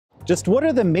Just what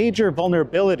are the major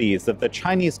vulnerabilities of the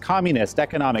Chinese communist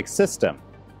economic system?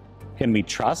 Can we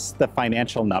trust the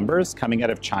financial numbers coming out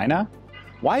of China?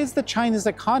 Why is the Chinese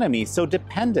economy so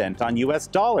dependent on US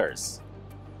dollars?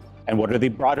 And what are the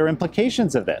broader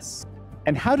implications of this?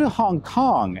 And how do Hong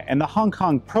Kong and the Hong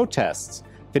Kong protests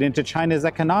fit into China's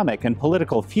economic and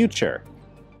political future?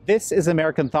 This is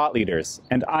American Thought Leaders,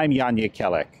 and I'm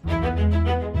Jekielek.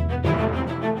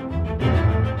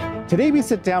 Today we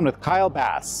sit down with Kyle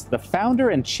Bass, the founder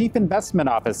and chief investment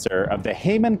officer of the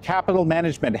Hayman Capital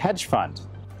Management hedge fund,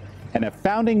 and a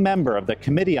founding member of the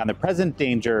Committee on the Present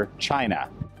Danger, China.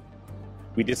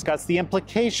 We discuss the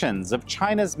implications of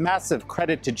China's massive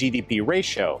credit-to-GDP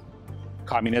ratio,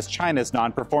 Communist China's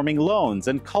non-performing loans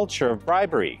and culture of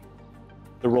bribery,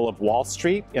 the role of Wall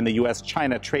Street in the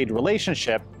US-China trade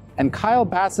relationship, and Kyle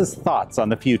Bass's thoughts on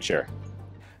the future.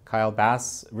 Kyle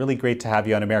Bass, really great to have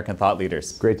you on American Thought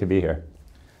Leaders. Great to be here.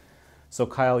 So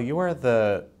Kyle, you are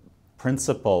the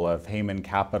principal of Hayman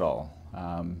Capital,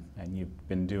 and you've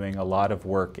been doing a lot of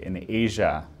work in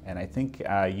Asia, and I think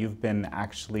you've been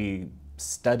actually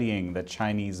studying the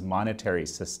Chinese monetary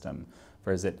system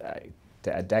for, is it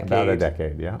a decade? About a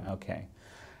decade, yeah. Okay.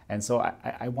 And so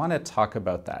I want to talk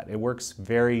about that. It works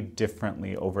very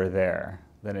differently over there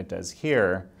than it does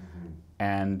here,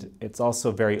 and it's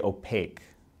also very opaque,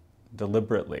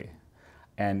 deliberately.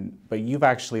 But you've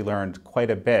actually learned quite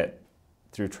a bit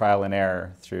through trial and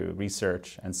error, through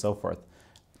research and so forth.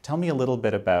 Tell me a little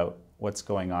bit about what's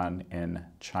going on in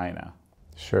China.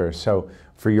 Sure. So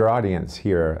for your audience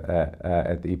here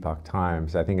at the Epoch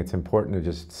Times, I think it's important to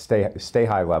just stay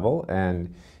high level.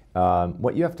 And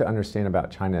what you have to understand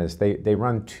about China is they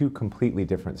run two completely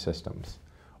different systems.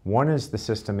 One is the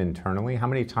system internally. How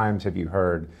many times have you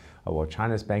heard, oh, well,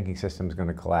 China's banking system is going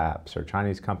to collapse, or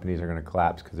Chinese companies are going to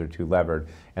collapse because they're too levered,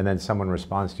 and then someone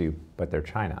responds to you, but they're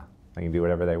China. They can do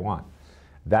whatever they want.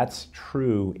 That's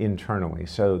true internally.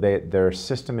 So their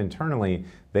system internally,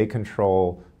 they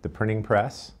control the printing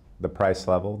press, the price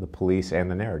level, the police, and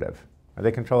the narrative.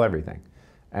 They control everything.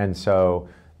 And so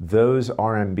those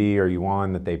RMB or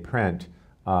yuan that they print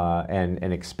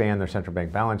and expand their central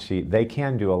bank balance sheet, they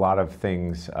can do a lot of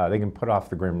things. They can put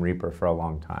off the Grim Reaper for a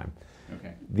long time.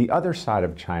 Okay. The other side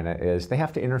of China is they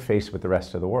have to interface with the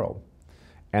rest of the world.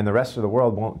 And the rest of the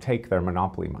world won't take their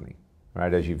monopoly money.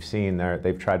 Right, as you've seen,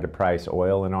 they've tried to price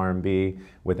oil in RMB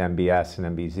with MBS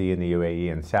and MBZ in the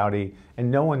UAE and Saudi, and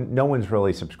no one's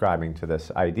really subscribing to this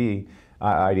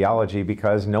ideology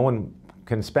because no one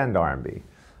can spend RMB.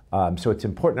 So it's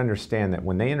important to understand that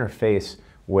when they interface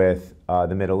with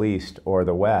the Middle East or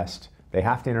the West, they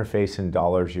have to interface in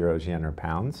dollars, euros, yen, or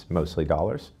pounds, mostly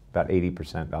dollars, about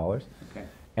 80% dollars. Okay.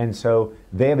 And so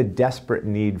they have a desperate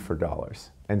need for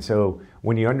dollars. And so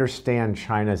when you understand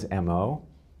China's MO,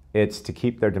 it's to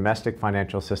keep their domestic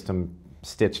financial system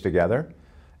stitched together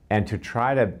and to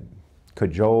try to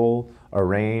cajole,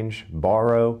 arrange,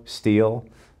 borrow, steal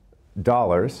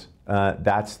dollars.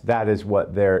 That is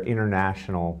what their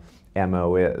international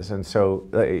MO is. And so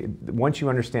once you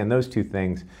understand those two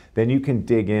things, then you can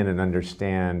dig in and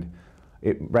understand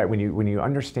it, right? When you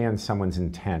understand someone's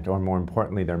intent, or more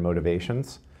importantly, their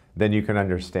motivations, then you can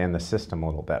understand the system a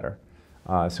little better.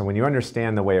 So when you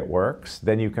understand the way it works,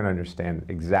 then you can understand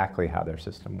exactly how their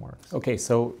system works. Okay,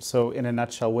 so in a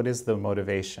nutshell, what is the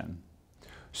motivation?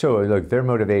 So look, their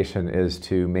motivation is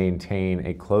to maintain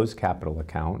a closed capital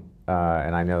account,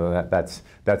 and I know that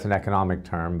that's an economic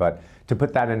term, but to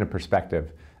put that into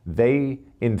perspective,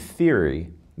 in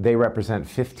theory, they represent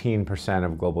 15%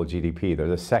 of global GDP. They're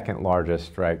the second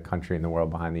largest country in the world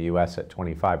behind the US at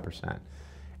 25%.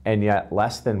 And yet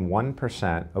less than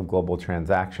 1% of global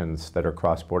transactions that are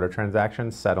cross-border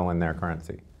transactions settle in their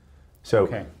currency. So,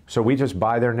 okay. So we just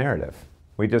buy their narrative.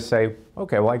 We just say,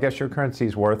 okay, well, I guess your currency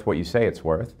is worth what you say it's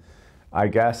worth. I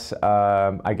guess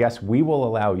we will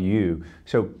allow you.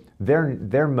 So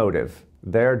their motive,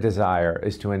 their desire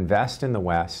is to invest in the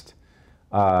West,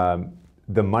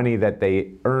 the money that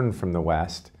they earn from the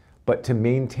West, but to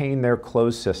maintain their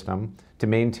closed system, to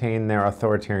maintain their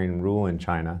authoritarian rule in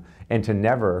China, and to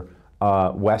never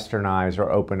westernize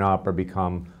or open up or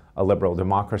become a liberal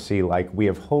democracy like we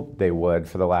have hoped they would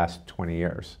for the last 20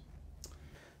 years.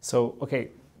 So,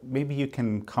 okay, maybe you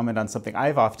can comment on something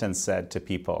I've often said to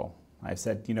people. I've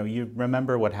said, you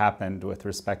remember what happened with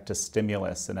respect to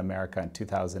stimulus in America in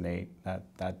 2008,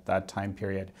 that time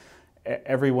period.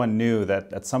 Everyone knew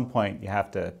that at some point you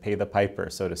have to pay the piper,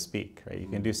 so to speak, right? You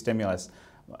can do stimulus.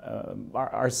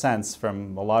 Our sense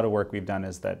from a lot of work we've done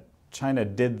is that China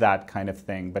did that kind of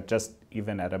thing, but just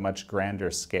even at a much grander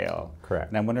scale. Correct.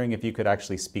 And I'm wondering if you could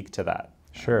actually speak to that.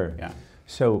 Sure. Yeah.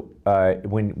 So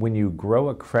when you grow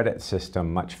a credit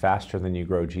system much faster than you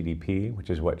grow GDP, which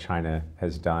is what China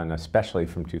has done, especially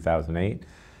from 2008,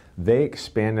 they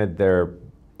expanded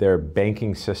their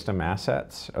banking system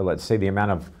assets, or let's say the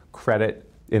amount of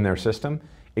credit in their system,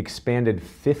 expanded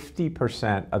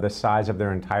 50% of the size of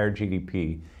their entire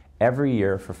GDP every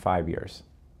year for 5 years.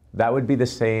 That would be the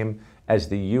same as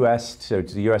the US, so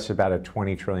the US is about a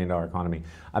 $20 trillion economy.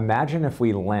 Imagine if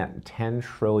we lent $10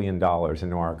 trillion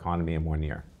into our economy in 1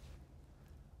 year.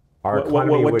 Our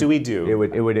economy what do we do?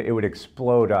 It would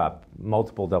explode up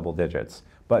multiple double digits.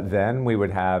 But then we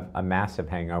would have a massive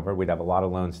hangover. We'd have a lot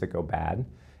of loans that go bad,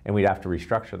 and we'd have to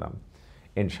restructure them.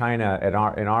 In China,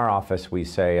 in our office, we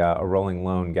say a rolling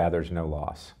loan gathers no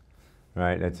loss,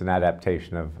 right? It's an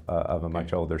adaptation of a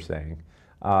much older saying.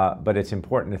 But it's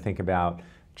important to think about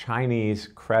Chinese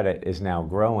credit is now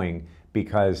growing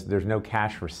because there's no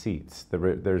cash receipts.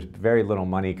 There's very little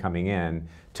money coming in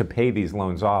to pay these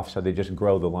loans off, so they just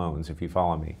grow the loans, if you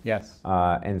follow me. Yes.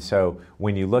 And so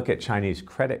when you look at Chinese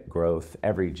credit growth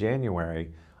every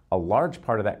January, a large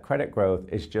part of that credit growth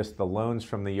is just the loans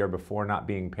from the year before not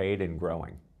being paid and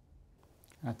growing.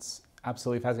 That's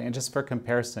absolutely fascinating. And just for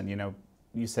comparison,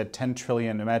 you said 10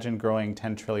 trillion, imagine growing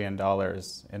 $10 trillion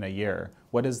in a year.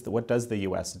 What does the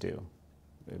US do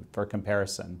for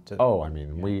comparison to? Oh, I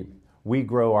mean, we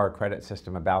grow our credit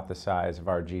system about the size of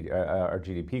our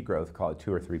GDP growth, call it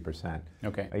 2 or 3%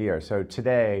 a year. So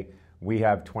today we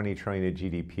have 20 trillion of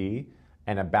GDP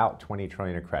and about 20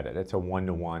 trillion of credit. It's a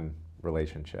 1-to-1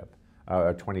 relationship,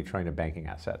 20 trillion of banking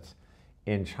assets.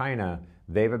 In China,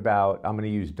 they've about, I'm going to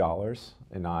use dollars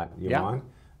and not yuan.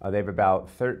 They have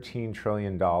about $13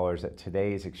 trillion at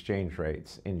today's exchange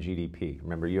rates in GDP.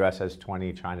 Remember, US has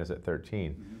 20, China's at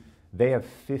 13. Mm-hmm. They have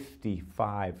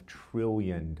 $55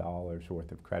 trillion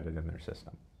worth of credit in their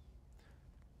system.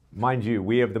 Mind you,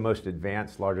 we have the most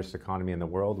advanced, largest economy in the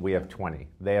world. We have 20.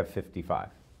 They have 55.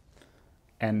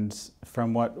 And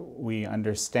from what we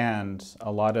understand,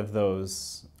 a lot of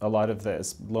the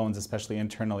loans, especially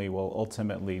internally, will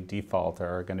ultimately default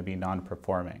or are going to be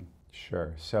non-performing.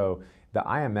 Sure. So the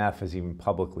IMF has even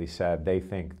publicly said they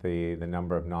think the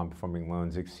number of non-performing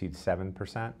loans exceeds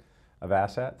 7% of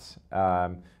assets.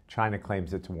 China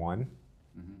claims it's 1.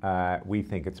 Mm-hmm. We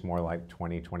think it's more like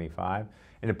 20, 25.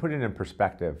 And to put it in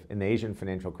perspective, in the Asian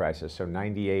financial crisis, so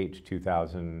 98,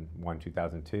 2001,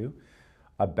 2002,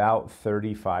 about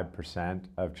 35%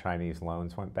 of Chinese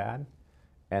loans went bad,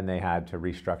 and they had to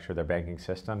restructure their banking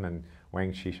system. And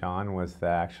Wang Qishan was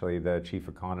actually the chief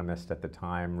economist at the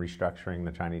time restructuring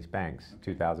the Chinese banks,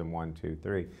 2001, 2,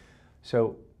 3.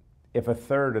 So if a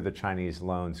third of the Chinese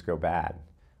loans go bad,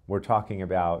 we're talking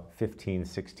about $15,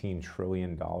 $16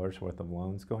 trillion worth of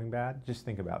loans going bad. Just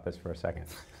think about this for a second.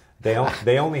 They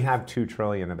only have 2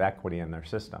 trillion of equity in their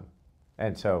system.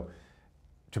 And so,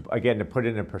 to put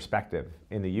it in perspective,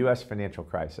 in the US financial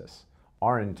crisis,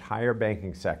 our entire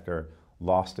banking sector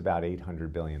lost about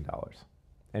 $800 billion,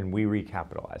 and we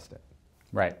recapitalized it.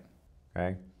 Right.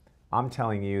 Okay? I'm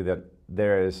telling you that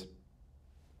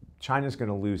China's going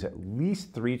to lose at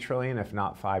least $3 trillion, if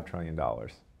not $5 trillion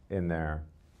in their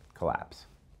collapse.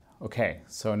 Okay,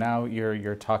 so now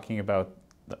you're talking about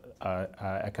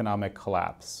economic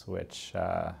collapse, which...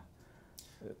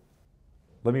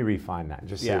 Let me refine that.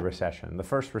 Just say recession. The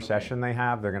first recession they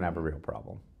have, they're going to have a real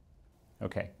problem.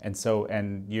 Okay, and so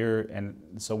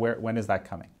when is that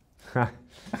coming?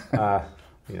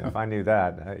 If I knew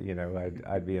that,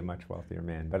 I'd be a much wealthier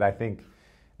man. But I think,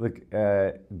 look,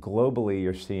 globally,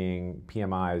 you're seeing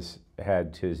PMIs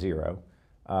head to 0.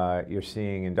 You're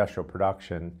seeing industrial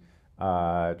production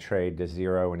trade to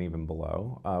 0 and even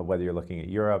below. Whether you're looking at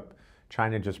Europe,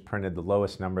 China just printed the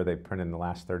lowest number they've printed in the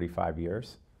last 35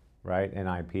 years. Right,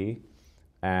 NIP,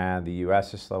 and the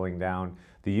US is slowing down.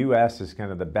 The US is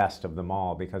kind of the best of them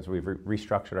all because we've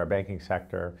restructured our banking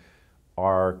sector.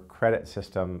 Our credit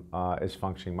system is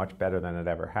functioning much better than it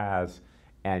ever has.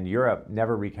 And Europe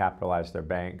never recapitalized their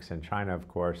banks, and China, of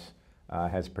course,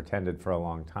 has pretended for a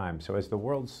long time. So as the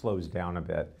world slows down a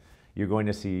bit, you're going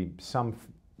to see some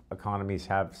economies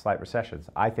have slight recessions.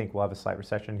 I think we'll have a slight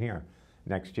recession here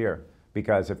next year.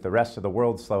 Because if the rest of the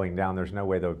world's slowing down, there's no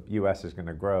way the US is going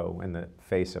to grow in the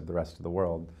face of the rest of the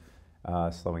world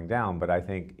slowing down. But I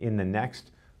think in the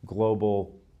next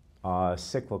global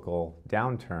cyclical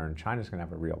downturn, China's going to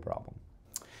have a real problem.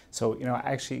 So,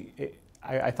 actually,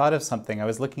 I thought of something. I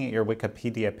was looking at your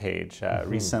Wikipedia page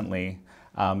recently,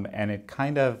 and it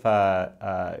kind of,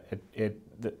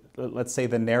 let's say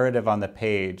the narrative on the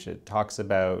page, it talks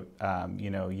about,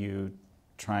 you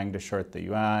trying to short the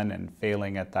yuan and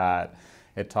failing at that.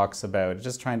 It talks about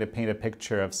just trying to paint a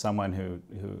picture of someone who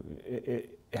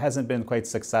hasn't been quite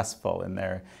successful in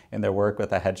their work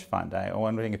with a hedge fund. I'm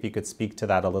wondering if you could speak to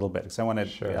that a little bit, because I want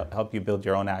to help you build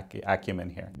your own acumen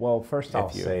here. Well, first I'll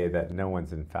say that no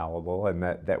one's infallible, and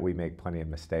that we make plenty of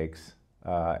mistakes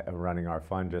running our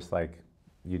fund, just like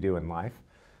you do in life.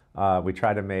 We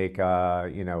try to make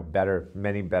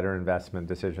many better investment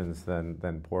decisions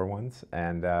than poor ones,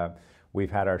 and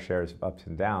we've had our shares of ups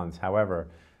and downs. However,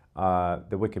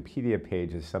 the Wikipedia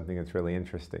page is something that's really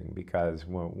interesting, because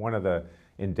one of the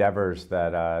endeavors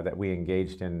that we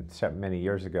engaged in many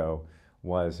years ago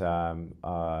was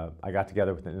I got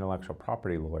together with an intellectual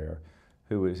property lawyer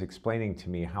who was explaining to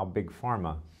me how big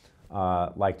pharma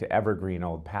like to evergreen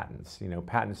old patents.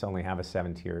 Patents only have a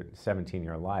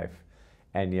 17-year life,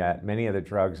 and yet many of the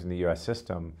drugs in the U.S.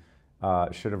 system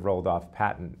should have rolled off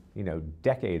patent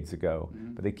decades ago,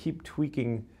 but they keep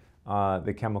tweaking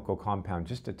the chemical compound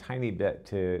just a tiny bit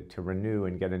to renew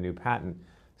and get a new patent.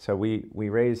 So we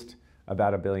raised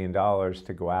about $1 billion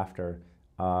to go after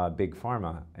big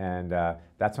pharma, and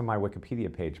that's when my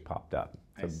Wikipedia page popped up.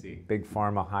 So I see. Big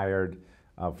pharma hired,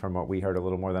 from what we heard, a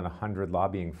little more than 100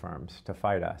 lobbying firms to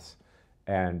fight us,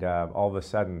 and all of a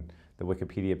sudden the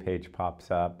Wikipedia page pops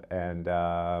up and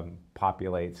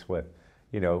populates with,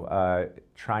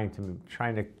 trying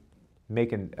to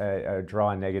make draw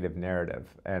a negative narrative,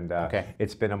 and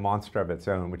it's been a monster of its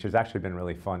own, which has actually been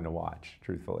really fun to watch,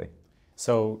 truthfully.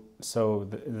 So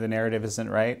the narrative isn't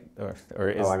right, or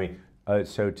is?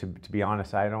 So to be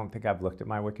honest, I don't think I've looked at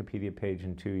my Wikipedia page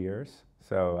in 2 years,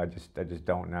 so I just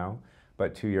don't know.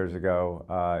 But 2 years ago,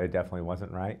 it definitely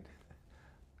wasn't right.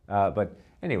 But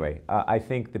anyway, I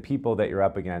think the people that you're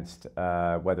up against,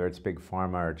 whether it's big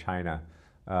pharma or China,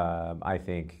 I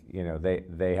think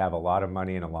they have a lot of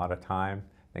money and a lot of time.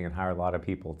 They can hire a lot of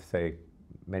people to say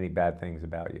many bad things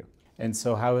about you. And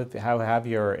so how have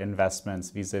your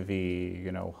investments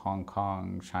vis-a-vis Hong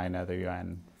Kong, China, the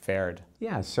yuan fared?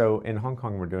 Yeah, so in Hong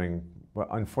Kong we're doing well.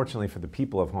 Unfortunately for the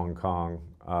people of Hong Kong,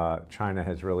 China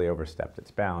has really overstepped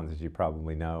its bounds, as you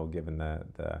probably know, given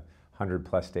the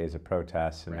 100+ days of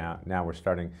protests, and now we're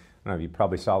starting. I don't know, you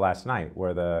probably saw last night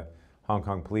where the Hong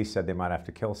Kong police said they might have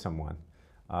to kill someone.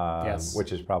 Yes.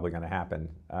 Which is probably going to happen.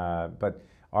 But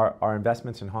our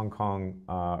investments in Hong Kong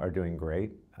are doing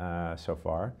great so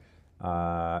far.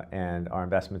 And our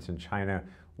investments in China,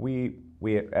 we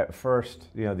at first,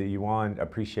 the yuan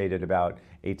appreciated about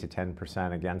 8 to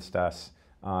 10% against us,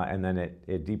 and then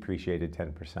it depreciated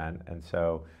 10%. And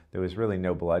so there was really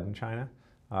no blood in China.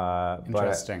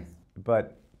 Interesting.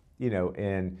 But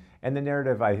and the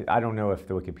narrative, I don't know if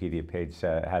the Wikipedia page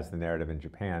has the narrative in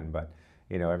Japan, but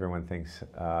everyone thinks,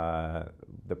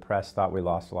 the press thought we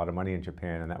lost a lot of money in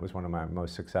Japan, and that was one of my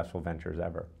most successful ventures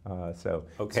ever. So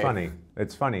it's funny.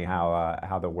 It's funny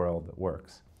how the world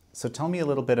works. So tell me a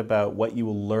little bit about what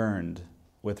you learned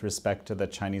with respect to the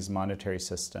Chinese monetary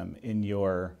system in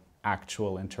your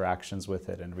actual interactions with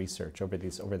it and research over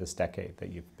this decade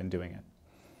that you've been doing it.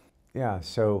 Yeah,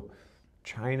 so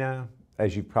China,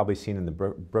 as you've probably seen in the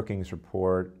Brookings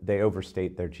report, they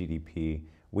overstate their GDP.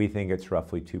 We think it's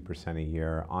roughly 2% a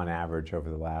year on average over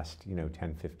the last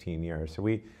 10, 15 years. So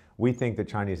we think the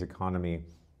Chinese economy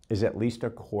is at least a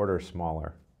quarter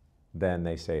smaller than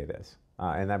they say it is.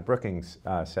 And that Brookings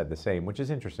said the same, which is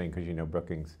interesting because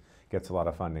Brookings gets a lot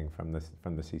of funding from the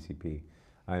CCP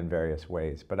in various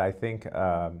ways. But I think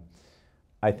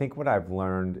what I've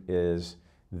learned is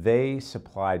they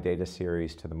supply data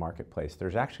series to the marketplace.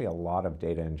 There's actually a lot of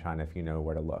data in China if you know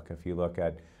where to look. If you look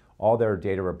at all their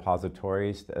data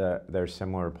repositories, there's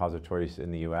similar repositories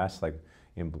in the US, like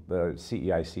in the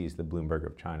CEICs, the Bloomberg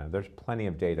of China. There's plenty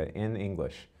of data in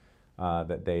English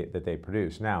that they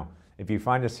produce. Now, if you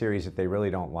find a series that they really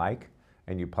don't like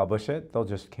and you publish it, they'll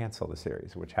just cancel the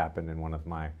series, which happened in one of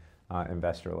my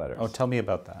investor letters. Oh, tell me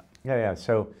about that. Yeah.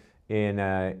 So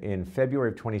in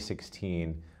February of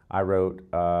 2016, I wrote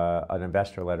an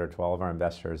investor letter to all of our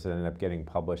investors that ended up getting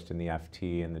published in the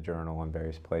FT and the Journal and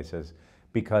various places,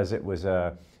 because it was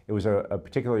a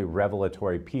particularly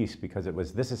revelatory piece, because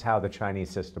this is how the Chinese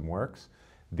system works.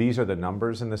 These are the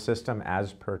numbers in the system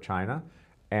as per China.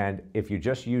 And if you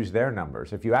just use their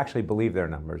numbers, if you actually believe their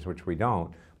numbers, which we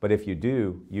don't, but if you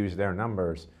do use their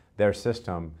numbers, their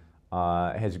system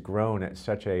has grown at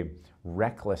such a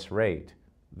reckless rate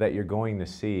that you're going to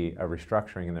see a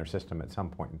restructuring in their system at some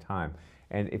point in time.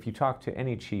 And if you talk to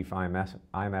any chief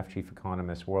IMF chief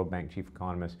economist, World Bank chief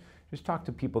economist, just talk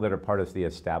to people that are part of the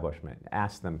establishment.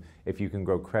 Ask them if you can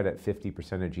grow credit 50%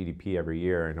 of GDP every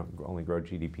year and only grow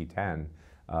GDP 10.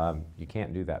 You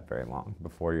can't do that very long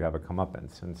before you have a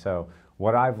comeuppance. And so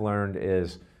what I've learned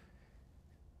is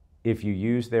if you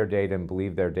use their data and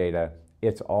believe their data,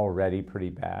 it's already pretty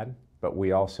bad. but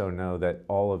we also know that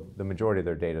the majority of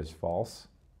their data is false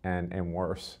and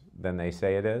worse than they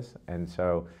say it is. And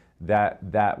so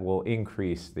that will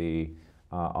increase the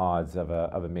odds of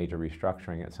a major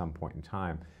restructuring at some point in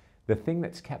time. The thing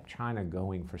that's kept China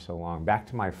going for so long, back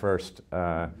to my first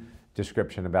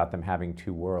description about them having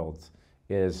two worlds,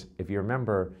 is if you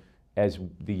remember, as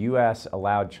the US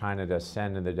allowed China to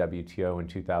ascend in the WTO in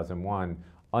 2001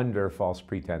 under false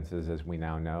pretenses, as we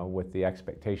now know, with the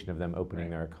expectation of them opening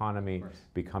their economy,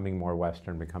 becoming more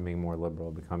Western, becoming more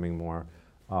liberal, becoming more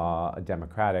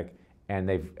democratic, and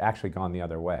they've actually gone the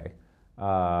other way.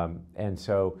 And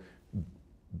so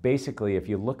basically, if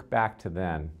you look back to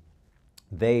then,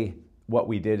 what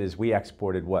we did is we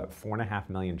exported, 4.5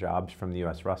 million jobs from the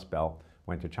US Rust Belt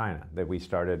went to China. That we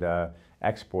started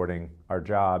exporting our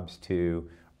jobs to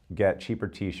get cheaper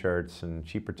t-shirts and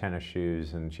cheaper tennis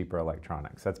shoes and cheaper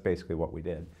electronics. That's basically what we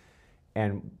did.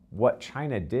 And what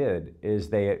China did is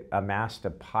they amassed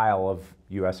a pile of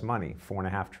US money,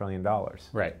 $4.5 trillion.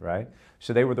 Right?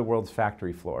 So they were the world's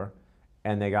factory floor,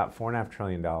 and they got $4.5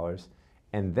 trillion,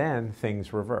 and then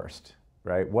things reversed,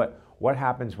 right? What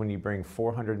happens when you bring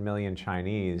 400 million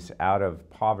Chinese out of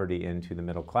poverty into the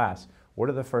middle class? What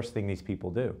are the first thing these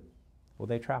people do? Well,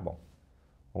 they travel.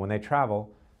 Well, when they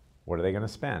travel, what are they going to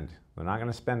spend? They're not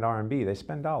going to spend RMB, they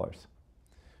spend dollars.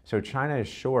 So China is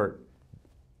short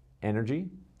energy,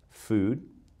 food,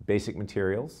 basic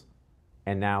materials,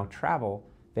 and now travel.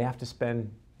 They have to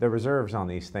spend the reserves on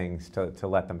these things to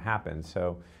let them happen.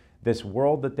 So this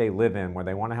world that they live in, where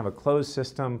they want to have a closed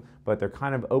system, but they're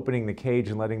kind of opening the cage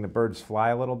and letting the birds fly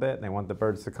a little bit, and they want the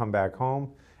birds to come back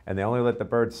home, and they only let the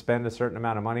birds spend a certain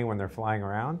amount of money when they're flying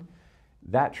around.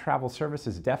 That travel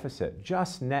services deficit,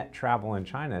 just net travel in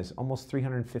China, is almost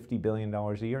 $350 billion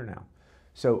a year now.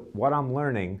 So what I'm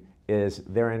learning is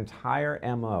their entire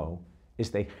MO is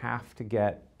they have to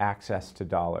get access to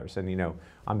dollars. And you know,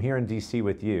 I'm here in DC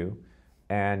with you,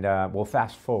 and we'll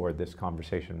fast forward this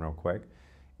conversation real quick,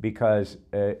 because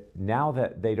now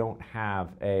that they don't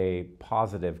have a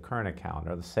positive current account,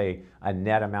 or let's say a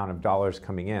net amount of dollars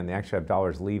coming in, they actually have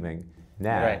dollars leaving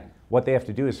net. Right. What they have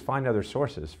to do is find other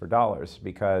sources for dollars,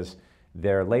 because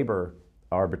their labor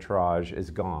arbitrage is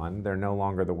gone. They're no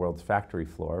longer the world's factory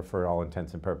floor for all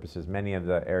intents and purposes. Many of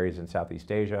the areas in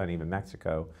Southeast Asia and even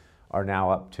Mexico are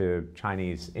now up to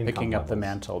Chinese income Picking up levels. the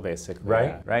mantle, basically. Right,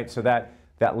 Yeah. right. So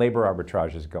that labor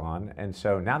arbitrage is gone, and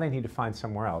so now they need to find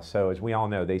somewhere else. So as we all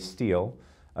know, they steal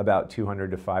about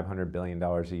 $200 to $500 billion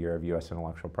a year of U.S.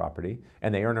 intellectual property,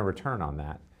 and they earn a return on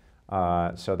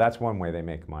that. So that's one way they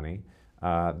make money.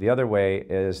 The other way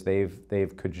is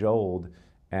they've cajoled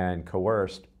and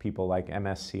coerced people like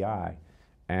MSCI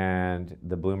and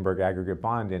the Bloomberg Aggregate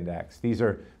Bond Index. These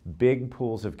are big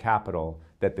pools of capital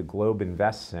that the globe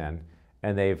invests in,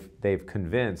 and they've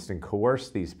convinced and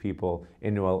coerced these people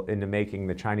into making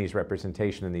the Chinese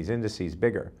representation in these indices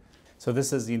bigger. So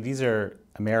these are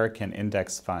American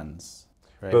index funds,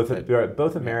 right?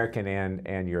 Both American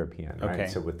and European, right? Okay.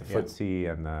 So with the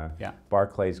FTSE and the Yeah.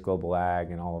 Barclays Global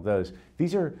Ag and all of those,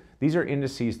 these are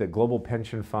indices that global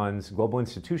pension funds, global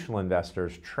institutional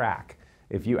investors track.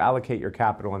 If you allocate your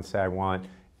capital and say, I want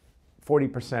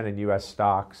 40% in U.S.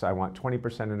 stocks, I want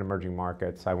 20% in emerging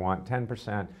markets, I want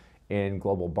 10% in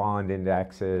global bond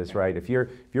indexes, right? If you're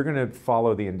going to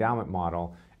follow the endowment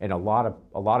model, and a lot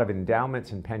of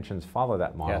endowments and pensions follow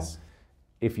that model. Yes.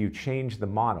 If you change the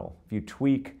model, if you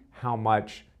tweak how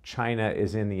much China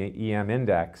is in the EM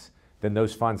index, then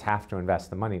those funds have to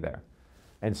invest the money there.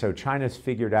 And so China's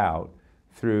figured out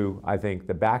through, I think,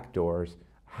 the back doors,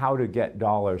 how to get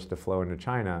dollars to flow into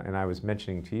China. And I was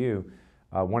mentioning to you,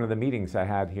 one of the meetings I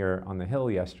had here on the Hill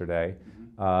yesterday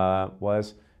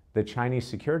was the Chinese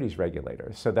securities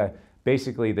regulators. So that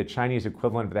basically the Chinese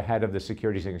equivalent of the head of the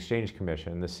Securities and Exchange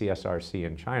Commission, the CSRC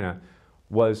in China,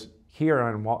 was here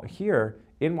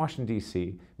in Washington,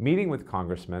 D.C., meeting with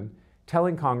congressmen,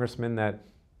 telling congressmen that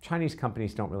Chinese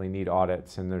companies don't really need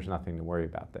audits and there's nothing to worry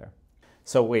about there.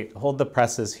 So wait, hold the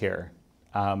presses here.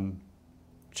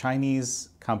 Chinese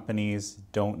companies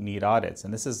don't need audits,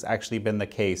 and this has actually been the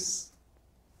case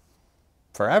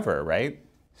forever, right?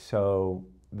 So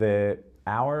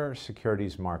our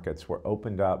securities markets were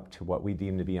opened up to what we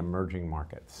deem to be emerging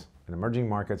markets. In emerging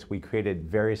markets, we created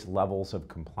various levels of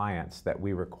compliance that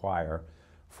we require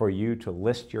for you to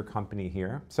list your company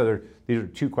here. So these are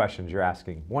two questions you're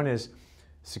asking. One is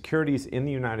securities in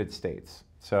the United States.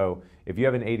 So if you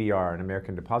have an ADR, an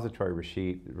American Depository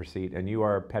Receipt, and you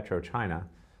are PetroChina,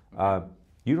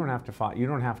 you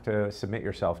don't have to submit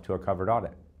yourself to a covered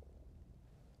audit.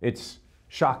 It's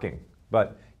shocking,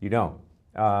 but you don't.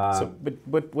 But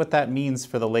what that means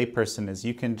for the layperson is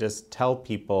you can just tell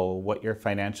people what your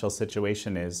financial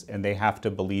situation is, and they have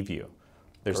to believe you.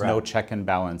 There's Correct. no check and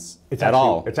balance It's at actually,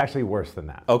 all. It's actually worse than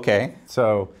that. Okay.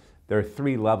 So there are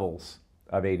 3 levels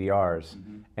of ADRs,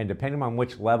 and depending on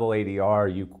which level ADR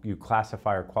you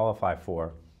classify or qualify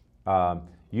for,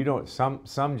 you don't.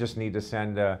 Some just need to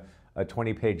send a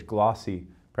 20-page glossy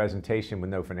presentation with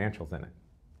no financials in it.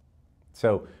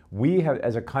 So we have,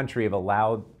 as a country, have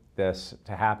allowed this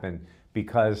to happen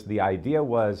because the idea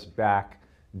was back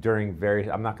during various,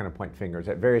 I'm not going to point fingers,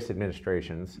 at various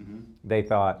administrations, they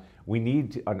thought we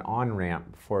need an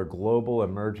on-ramp for global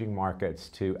emerging markets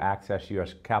to access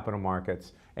U.S. capital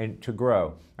markets and to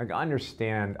grow. I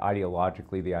understand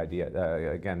ideologically the idea,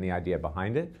 the idea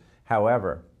behind it.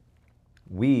 However,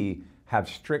 we have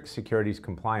strict securities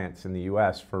compliance in the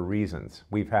U.S. for reasons.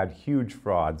 We've had huge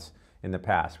frauds in the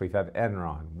past. We've had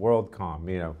Enron,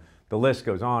 WorldCom, the list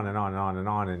goes on and on and on and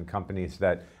on in companies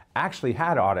that actually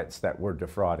had audits that were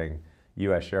defrauding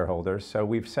U.S. shareholders. So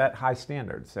we've set high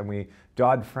standards, and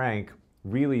Dodd-Frank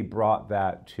really brought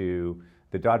that to,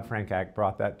 the Dodd-Frank Act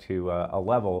brought that to a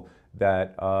level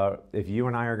that if you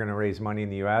and I are going to raise money in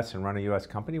the U.S. and run a U.S.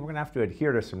 company, we're going to have to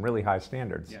adhere to some really high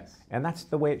standards. Yes. And that's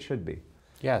the way it should be.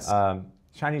 Yes.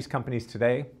 Chinese companies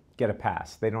today get a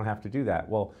pass. They don't have to do that.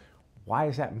 Well, why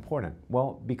is that important?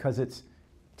 Well, because it's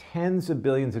tens of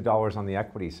billions of dollars on the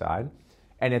equity side,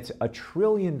 and it's $1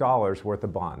 trillion worth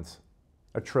of bonds.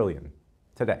 $1 trillion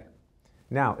today.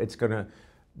 Now,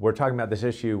 we're talking about this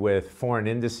issue with foreign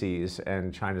indices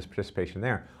and China's participation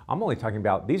there. I'm only talking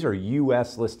about, these are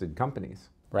US listed companies.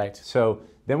 Right. So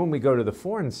then when we go to the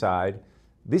foreign side,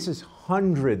 this is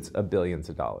hundreds of billions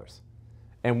of dollars.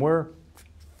 And we're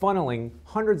funneling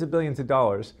hundreds of billions of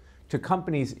dollars to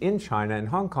companies in China and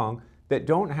Hong Kong that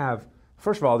don't have,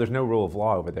 first of all, there's no rule of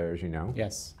law over there, as you know.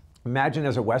 Yes. Imagine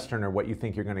as a Westerner what you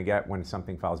think you're going to get when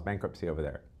something files bankruptcy over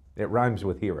there. It rhymes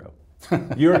with hero.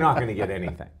 You're not going to get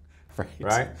anything,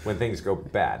 right? When things go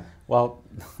bad. Well,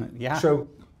 yeah. So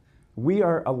we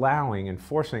are allowing and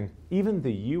forcing even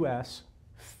the U.S.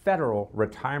 federal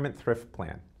retirement thrift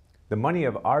plan, the money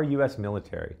of our U.S.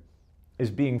 military,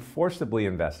 is being forcibly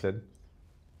invested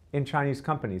in Chinese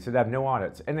companies that have no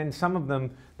audits. And then some of them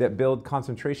that build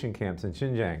concentration camps in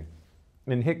Xinjiang,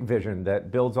 in Hikvision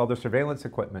that builds all the surveillance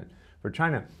equipment for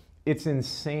China. It's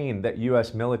insane that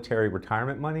U.S. military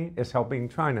retirement money is helping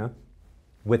China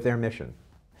with their mission.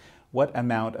 What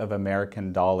amount of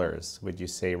American dollars would you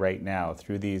say right now,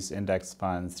 through these index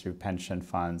funds, through pension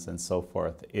funds and so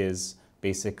forth, is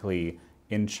basically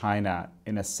in China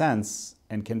in a sense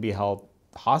and can be held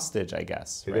hostage, I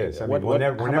guess? It right? is. I mean, we're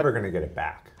never going to get it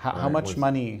back. How much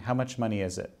money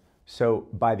is it? So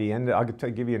by the end, I'll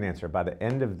give you an answer. By the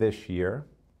end of this year,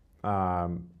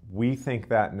 we think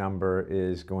that number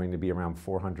is going to be around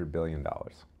 $400 billion.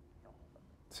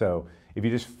 So if you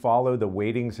just follow the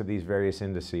weightings of these various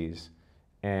indices,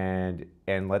 and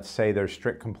let's say there's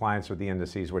strict compliance with the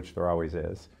indices, which there always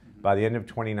is, by the end of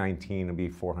 2019, it'll be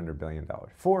 $400 billion.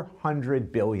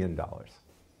 $400 billion.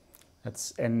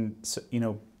 And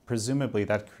so, presumably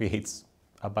that creates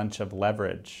a bunch of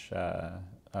leverage.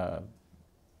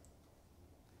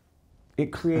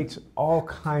 It creates all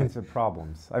kinds of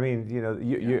problems. I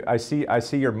mean, I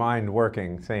see your mind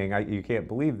working, saying you can't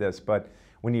believe this, but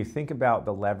when you think about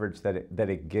the leverage that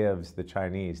it gives the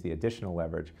Chinese, the additional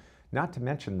leverage, not to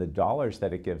mention the dollars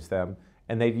that it gives them,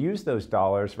 and they've used those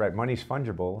dollars, right? Money's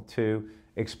fungible, to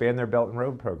expand their Belt and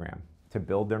Road program, to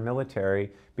build their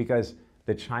military, because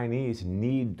the Chinese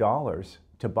need dollars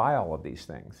to buy all of these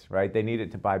things, right? They need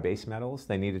it to buy base metals,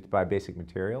 they need it to buy basic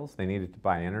materials, they need it to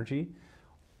buy energy.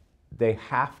 They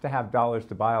have to have dollars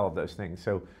to buy all of those things.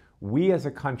 So we as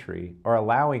a country are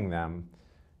allowing them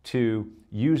to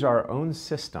use our own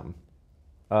system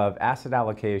of asset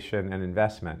allocation and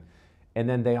investment. And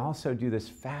then they also do this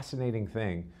fascinating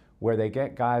thing where they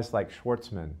get guys like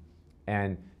Schwartzman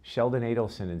and Sheldon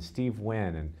Adelson and Steve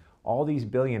Wynn and all these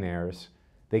billionaires,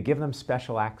 they give them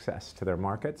special access to their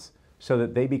markets so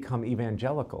that they become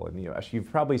evangelical in the US. You've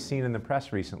probably seen in the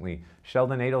press recently,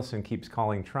 Sheldon Adelson keeps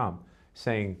calling Trump,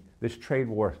 saying this trade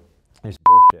war is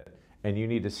bullshit and you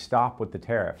need to stop with the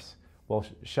tariffs. Well,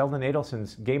 Sheldon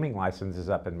Adelson's gaming license is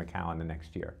up in Macau in the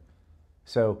next year.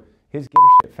 So his give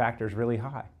a shit factor is really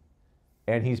high.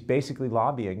 And he's basically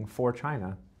lobbying for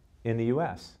China in the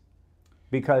US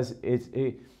because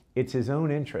it's his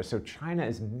own interest. So China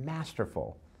is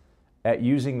masterful at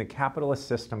using the capitalist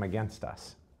system against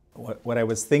us. What I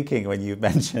was thinking when you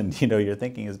mentioned, your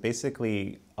thinking is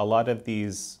basically a lot of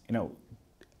these,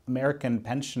 American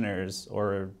pensioners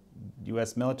or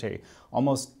U.S. military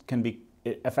almost can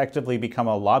effectively become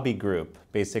a lobby group,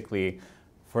 basically,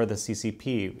 for the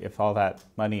CCP if all that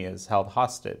money is held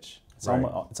hostage? It's,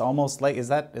 Right. it's almost like, is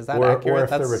that or accurate? Or if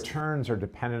the returns are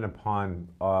dependent upon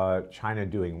China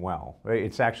doing well. Right?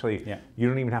 It's actually, you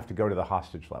don't even have to go to the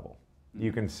hostage level.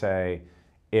 You can say,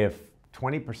 if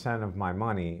 20% of my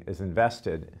money is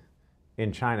invested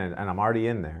in China and I'm already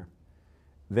in there,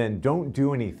 then don't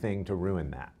do anything to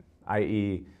ruin that.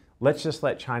 I.e., let's just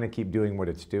let China keep doing what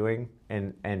it's doing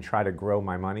and try to grow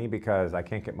my money because I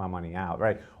can't get my money out,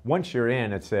 right? Once you're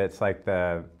in, it's like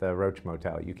the Roach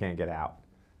Motel. You can't get out.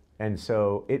 And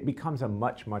so it becomes a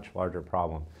much, much larger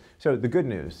problem. So the good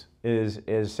news is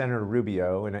Senator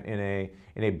Rubio in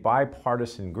a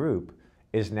bipartisan group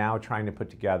is now trying to put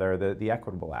together the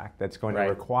Equitable Act that's going to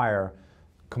require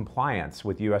compliance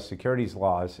with U.S. securities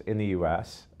laws in the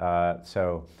U.S.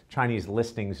 So Chinese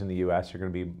listings in the U.S. are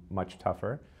going to be much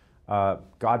tougher.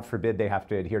 God forbid they have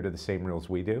to adhere to the same rules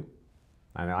we do.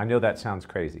 I know that sounds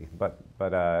crazy, but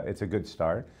it's a good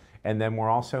start. And then we're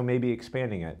also maybe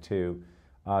expanding it to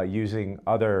using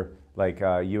other like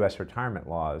U.S. retirement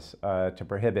laws to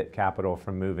prohibit capital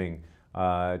from moving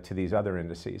to these other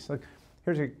indices. Look,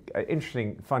 here's an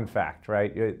interesting fun fact,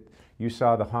 right? You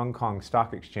saw the Hong Kong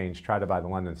Stock Exchange try to buy the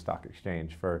London Stock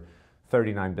Exchange for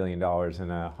 $39 billion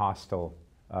in a hostile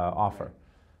offer.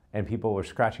 And people were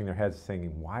scratching their heads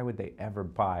thinking, why would they ever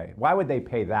buy? Why would they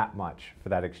pay that much for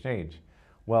that exchange?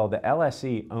 Well, the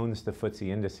LSE owns the FTSE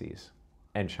indices,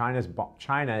 and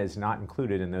China is not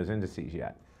included in those indices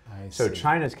yet. So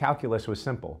China's calculus was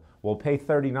simple. We'll pay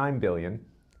 $39 billion,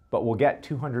 but we'll get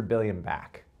 $200 billion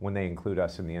back when they include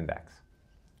us in the index.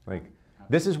 Like,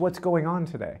 this is what's going on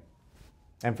today.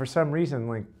 And for some reason,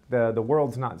 like the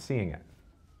world's not seeing it.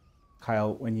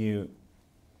 Kyle, when you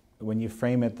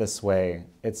frame it this way,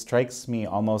 it strikes me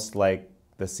almost like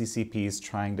the CCP is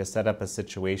trying to set up a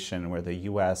situation where the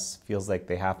U.S. feels like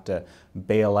they have to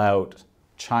bail out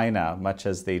China, much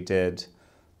as they did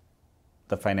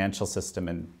the financial system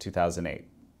in 2008.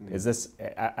 Is this,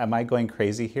 am I going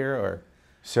crazy here, or?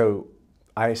 So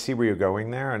I see where you're going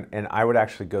there, and I would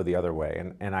actually go the other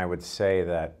way, and I would say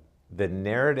that the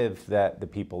narrative that the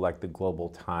people like the Global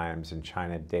Times and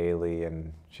China Daily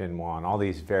and Xinhua and all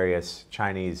these various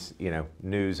Chinese,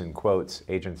 news and quotes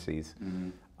agencies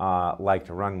like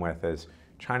to run with is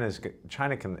China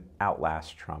can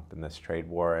outlast Trump in this trade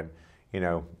war, and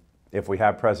if we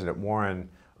have President Warren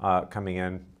coming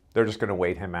in, they're just going to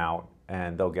wait him out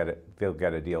and they'll get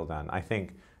a deal done. I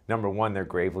think number one, they're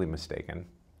gravely mistaken.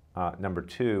 Number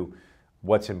two,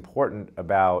 what's important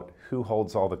about who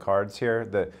holds all the cards here,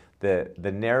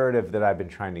 the narrative that I've been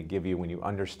trying to give you when you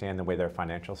understand the way their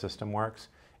financial system works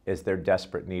is their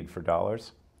desperate need for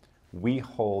dollars. We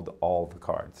hold all the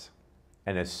cards.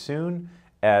 And as soon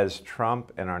as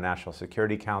Trump and our National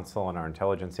Security Council and our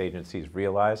intelligence agencies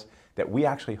realize that we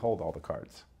actually hold all the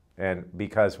cards, and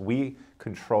because we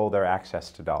control their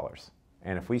access to dollars.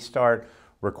 And if we start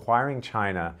requiring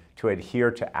China to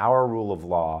adhere to our rule of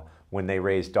law when they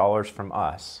raise dollars from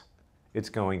us, it's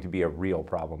going to be a real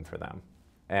problem for them.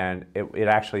 And it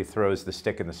actually throws the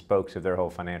stick in the spokes of their whole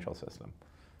financial system.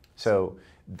 So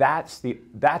that's the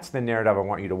narrative I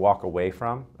want you to walk away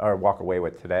from, or walk away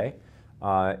with today,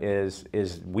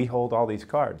 is we hold all these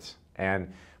cards.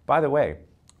 And by the way,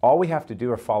 all we have to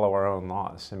do are follow our own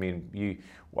laws. I mean,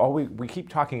 we keep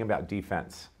talking about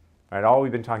defense, right? All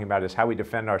we've been talking about is how we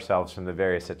defend ourselves from the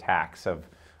various attacks of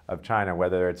China,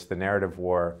 whether it's the narrative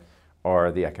war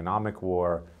or the economic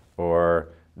war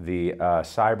or the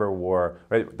cyber war.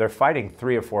 Right? They're fighting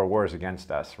 3 or 4 wars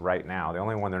against us right now. The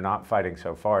only one they're not fighting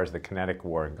so far is the kinetic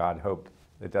war, and God hope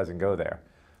it doesn't go there.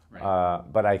 Right.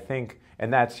 But I think,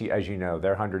 and that's, as you know,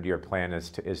 their 100-year plan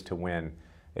is to win,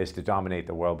 is to dominate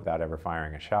the world without ever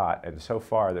firing a shot. And so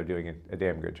far, they're doing a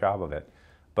damn good job of it.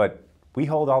 But we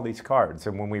hold all these cards,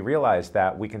 and when we realize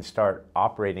that, we can start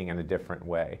operating in a different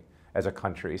way as a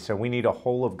country. So we need a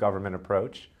whole-of-government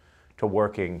approach to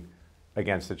working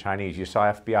against the Chinese. You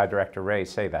saw FBI Director Wray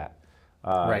say that.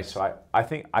 Right. So I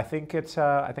think it's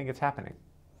happening.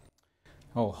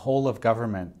 Oh, whole of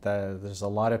government. There's a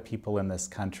lot of people in this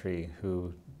country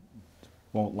who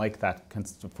won't like that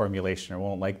formulation or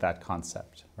won't like that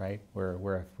concept, right?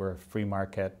 We're a free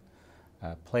market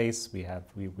place. We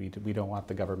don't want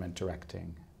the government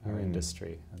directing our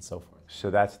industry and so forth.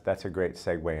 So that's a great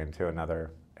segue into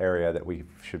another area that we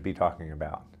should be talking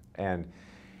about. And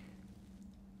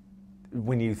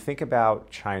when you think about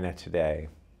China today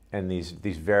and these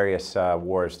various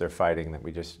wars they're fighting that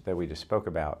we just spoke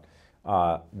about,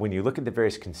 when you look at the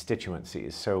various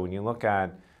constituencies, so when you look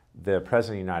at the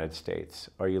President of the United States,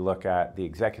 or you look at the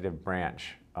executive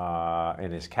branch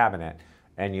in his cabinet,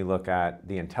 and you look at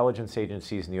the intelligence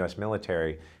agencies and the US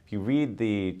military, if you read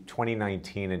the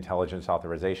 2019 Intelligence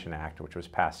Authorization Act, which was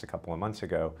passed a couple of months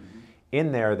ago,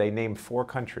 in there they named 4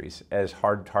 countries as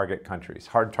hard target countries,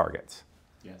 hard targets.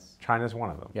 Yes. China's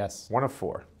one of them. Yes. One of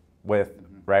 4, with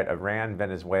right, Iran,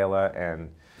 Venezuela,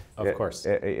 and of course,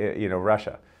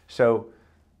 Russia. So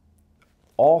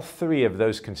all 3 of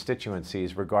those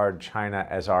constituencies regard China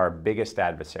as our biggest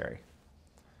adversary.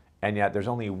 And yet there's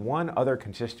only one other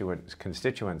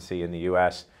constituency in the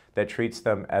US that treats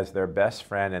them as their best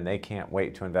friend, and they can't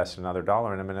wait to invest another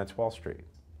dollar in them, and that's Wall Street.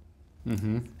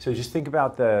 So just think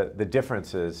about the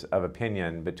differences of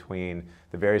opinion between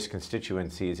the various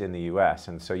constituencies in the US.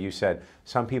 And so you said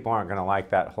some people aren't going to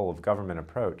like that whole of government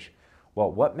approach.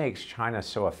 Well, what makes China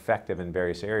so effective in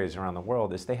various areas around the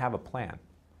world is they have a plan,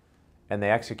 and they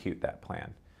execute that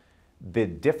plan. The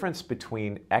difference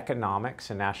between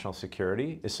economics and national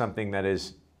security is something that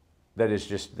is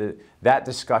just, that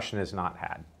discussion is not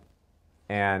had.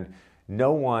 And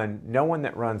no one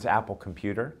that runs Apple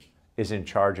Computer is in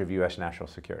charge of US national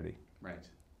security. right.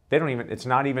 They don't even, it's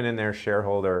not even in their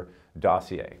shareholder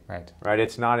dossier. Right. Right?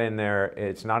 It's not in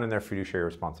their fiduciary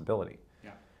responsibility.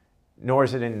 Yeah. Nor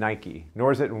is it in Nike,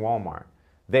 nor is it in Walmart.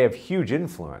 They have huge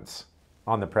influence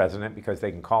on the president because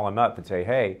they can call him up and say,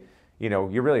 hey,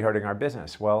 you're really hurting our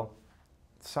business. Well,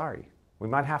 sorry, we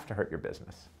might have to hurt your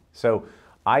business. So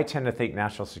I tend to think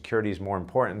national security is more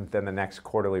important than the next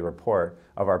quarterly report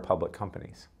of our public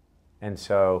companies. And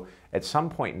so at some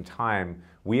point in time,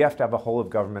 we have to have a whole of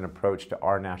government approach to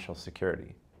our national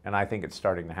security. And I think it's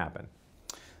starting to happen.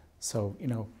 So,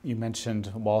 you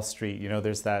mentioned Wall Street.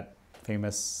 There's that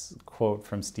famous quote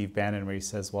from Steve Bannon where he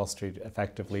says Wall Street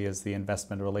effectively is the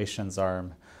investment relations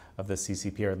arm of the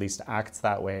CCP, or at least acts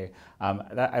that way.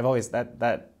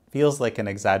 That feels like an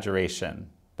exaggeration,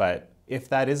 but if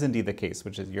that is indeed the case,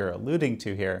 which is you're alluding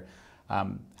to here,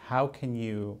 how can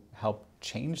you help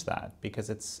change that? Because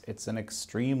it's an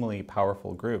extremely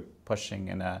powerful group pushing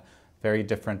in a very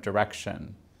different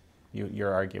direction,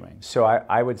 you're arguing. So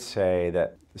I would say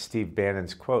that Steve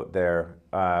Bannon's quote there,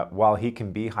 while he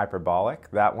can be hyperbolic,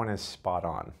 that one is spot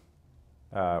on.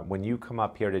 When you come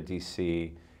up here to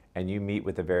DC and you meet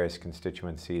with the various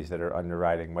constituencies that are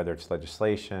underwriting, whether it's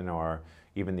legislation or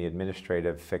even the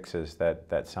administrative fixes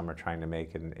that some are trying to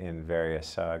make in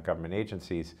various government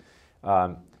agencies,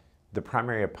 the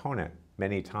primary opponent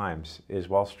many times is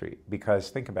Wall Street. Because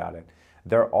think about it,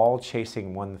 they're all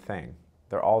chasing one thing.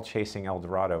 They're all chasing El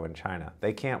Dorado in China.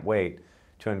 They can't wait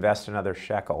to invest another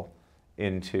shekel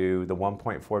into the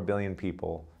 1.4 billion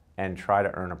people and try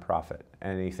to earn a profit.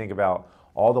 And you think about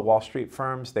all the Wall Street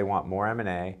firms, they want more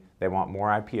M&A, they want more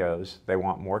IPOs, they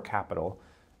want more capital.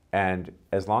 And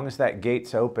as long as that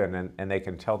gate's open and they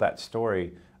can tell that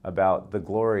story about the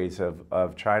glories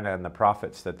of China and the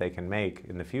profits that they can make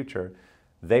in the future,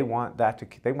 they want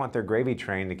their gravy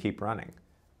train to keep running.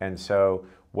 And so,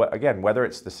 again, whether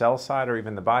it's the sell side or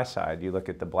even the buy side, you look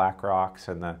at the BlackRocks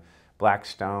and the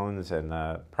Blackstones and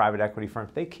the private equity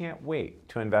firms, they can't wait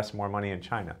to invest more money in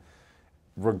China.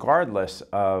 Regardless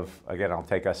of, again, I'll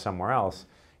take us somewhere else,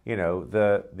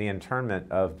 the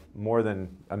internment of more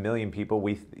than 1 million people.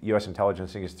 U.S.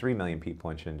 intelligence thinks 3 million people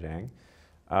in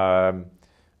Xinjiang.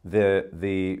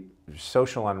 The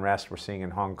social unrest we're seeing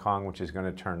in Hong Kong, which is going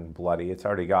to turn bloody. It's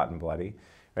already gotten bloody,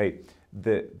 right?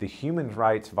 The human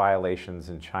rights violations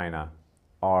in China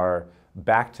are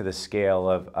back to the scale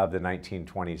of the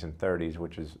 1920s and 30s,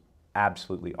 which is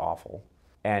absolutely awful.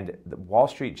 And Wall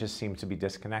Street just seems to be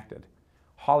disconnected.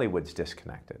 Hollywood's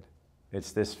disconnected.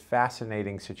 It's this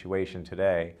fascinating situation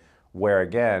today where,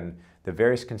 again, the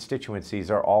various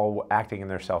constituencies are all acting in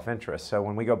their self-interest. So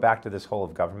when we go back to this whole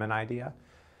of government idea,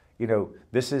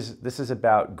 this is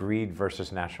about greed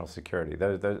versus national security.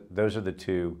 Those are the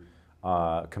two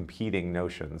competing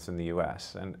notions in the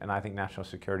U.S., and I think national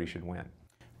security should win.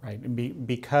 Right,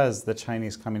 because the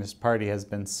Chinese Communist Party has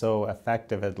been so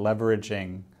effective at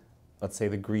leveraging, let's say,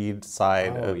 the greed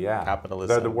side of capitalism.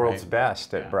 They're the world's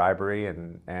best at bribery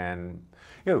and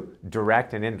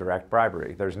direct and indirect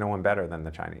bribery. There's no one better than the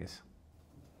Chinese.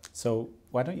 So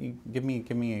why don't you give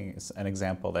me an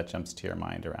example that jumps to your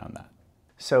mind around that?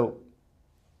 So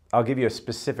I'll give you a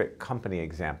specific company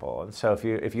example. And so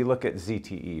if you look at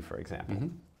ZTE, for example,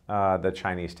 the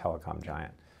Chinese telecom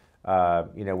giant,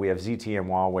 we have ZTE and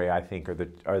Huawei, I think,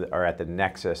 are at the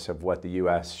nexus of what the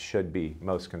U.S. should be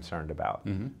most concerned about,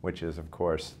 which is, of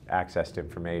course, access to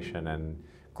information and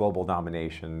global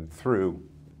domination through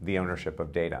the ownership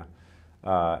of data.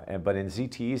 But in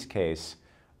ZTE's case,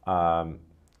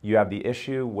 you have the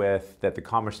issue that the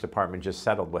Commerce Department just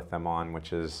settled with them on,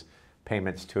 which is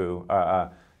payments to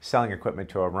selling equipment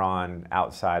to Iran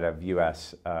outside of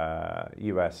U.S.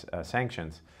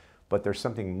 Sanctions. But there's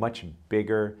something much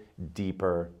bigger,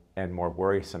 deeper, and more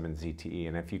worrisome in ZTE.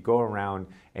 And if you go around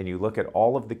and you look at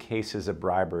all of the cases of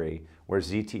bribery where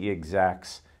ZTE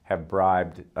execs have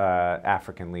bribed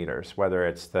African leaders, whether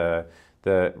it's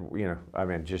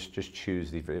just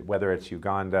choose whether it's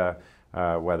Uganda,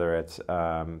 whether it's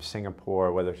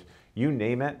Singapore, whether it's, you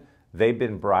name it, they've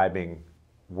been bribing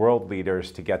world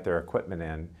leaders to get their equipment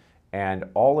in. And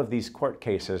all of these court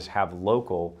cases have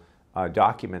local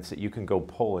documents that you can go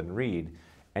pull and read.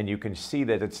 And you can see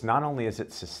that it's not only is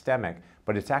it systemic,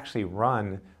 but it's actually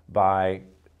run by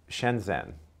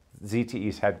Shenzhen,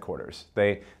 ZTE's headquarters.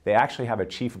 They actually have a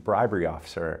chief bribery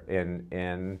officer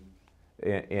in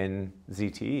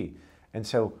ZTE. And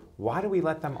so why do we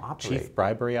let them operate? Chief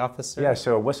bribery officer? Yeah,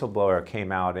 so a whistleblower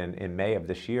came out in May of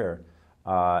this year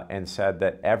and said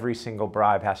that every single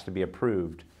bribe has to be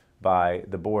approved by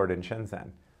the board in Shenzhen.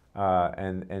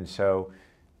 And so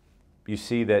you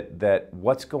see that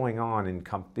what's going on in,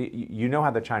 you know how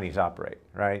the Chinese operate,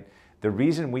 right? The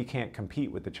reason we can't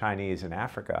compete with the Chinese in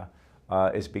Africa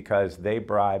is because they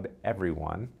bribe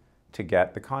everyone to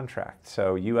get the contract.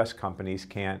 So US companies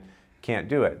can't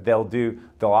do it.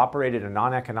 They'll operate at a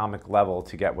non-economic level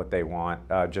to get what they want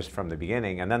just from the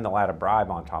beginning, and then they'll add a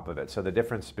bribe on top of it. So the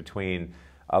difference between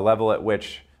a level at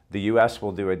which the US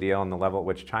will do a deal and the level at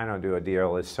which China will do a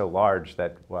deal is so large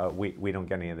that we don't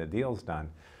get any of the deals done.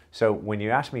 So when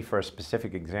you ask me for a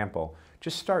specific example,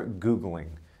 just start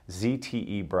Googling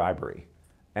ZTE bribery.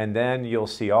 And then you'll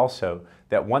see also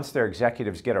that once their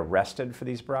executives get arrested for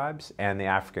these bribes and the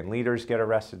African leaders get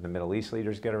arrested, the Middle East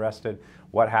leaders get arrested,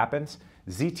 what happens?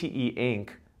 ZTE Inc.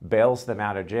 bails them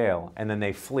out of jail and then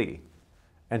they flee.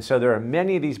 And so there are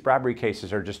many of these bribery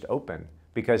cases are just open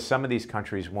because some of these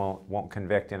countries won't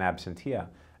convict in absentia.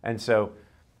 And so,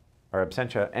 or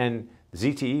absentia, and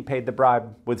ZTE paid the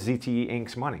bribe with ZTE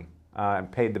Inc.'s money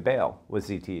and paid the bail with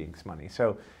ZTE Inc.'s money.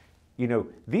 So, you know,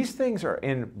 these things are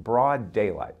in broad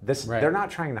daylight. They're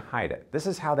not trying to hide it. This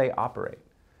is how they operate.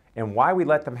 And why we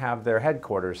let them have their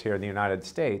headquarters here in the United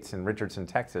States, in Richardson,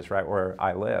 Texas, right where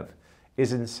I live,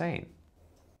 is insane.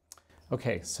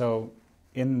 Okay, so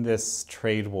in this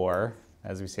trade war,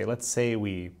 as we say, let's say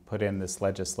we put in this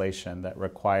legislation that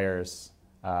requires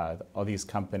all these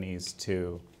companies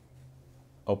to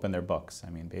open their books, I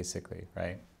mean, basically,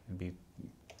 right? And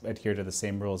adhere to the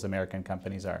same rules American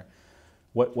companies are.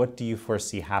 What do you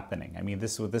foresee happening? I mean,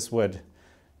 this would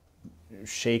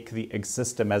shake the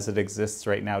system as it exists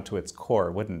right now to its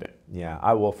core, wouldn't it? Yeah,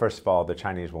 well, first of all, the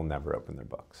Chinese will never open their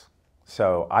books.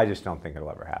 So I just don't think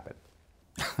it'll ever happen.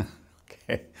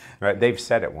 Okay. Right? They've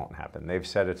said it won't happen. They've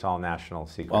said it's all national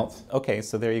secrets. Well, okay,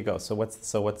 so there you go. So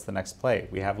what's the next play?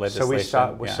 We have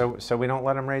legislation. So we don't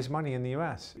let them raise money in the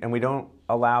U.S. And we don't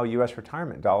allow U.S.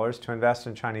 retirement dollars to invest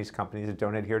in Chinese companies that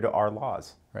don't adhere to our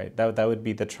laws. Right. That would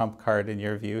be the trump card in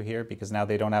your view here, because now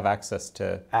they don't have access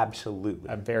to absolutely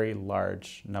a very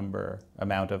large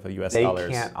amount of U.S. dollars.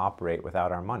 They can't operate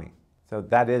without our money. So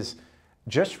that is,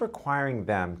 just requiring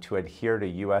them to adhere to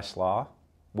U.S. law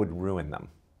would ruin them.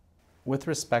 With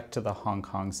respect to the Hong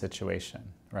Kong situation,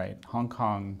 right? Hong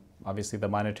Kong, obviously the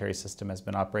monetary system has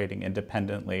been operating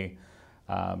independently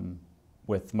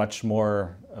with much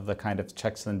more of the kind of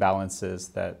checks and balances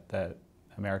that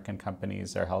American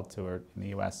companies are held to in the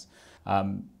U.S.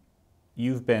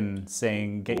 You've been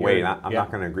saying... I'm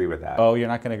not going to agree with that. Oh, you're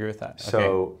not going to agree with that? So,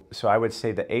 okay. So I would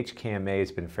say the HKMA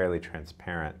has been fairly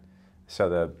transparent. So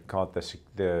the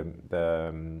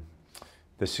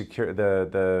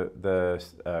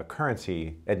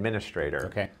currency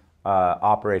administrator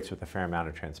operates with a fair amount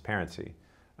of transparency.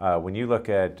 When you look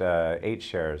at 8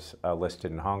 shares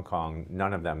listed in Hong Kong,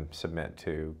 none of them submit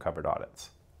to covered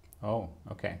audits. Oh,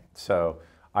 okay. So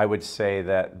I would say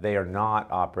that they are not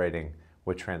operating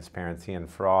with transparency, and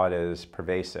fraud is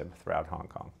pervasive throughout Hong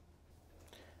Kong.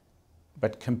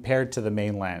 But compared to the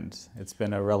mainland, it's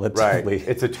been a relatively... Right.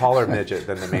 It's a taller midget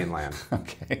than the mainland.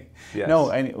 Okay. Yes.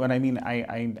 No,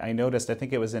 I noticed, I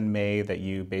think it was in May that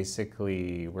you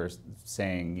basically were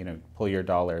saying, you know, pull your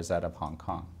dollars out of Hong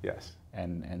Kong. Yes.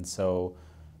 And so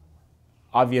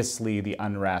obviously the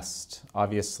unrest,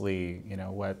 obviously, you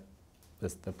know, what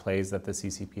the plays that the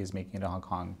CCP is making into Hong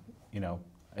Kong, you know,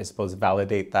 I suppose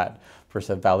validated that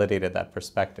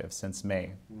perspective since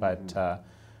May. Mm-hmm. But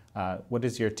what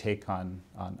is your take on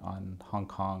Hong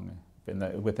Kong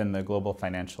within the global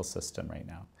financial system right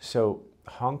now? So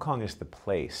Hong Kong is the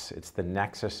place. It's the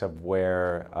nexus of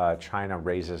where China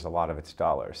raises a lot of its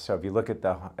dollars. So if you look at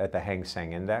the Hang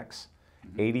Seng Index,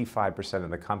 85% of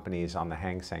the companies on the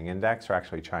Hang Seng Index are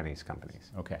actually Chinese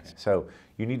companies. Okay. So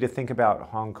you need to think about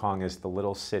Hong Kong as the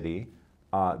little city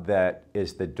that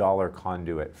is the dollar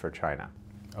conduit for China.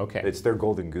 Okay. It's their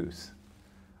golden goose.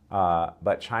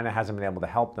 But China hasn't been able to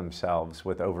help themselves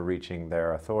with overreaching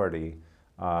their authority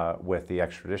with the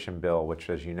extradition bill, which,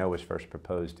 as you know, was first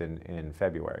proposed in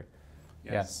February.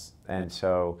 Yes. And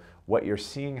so what you're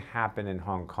seeing happen in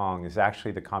Hong Kong is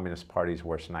actually the Communist Party's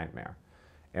worst nightmare.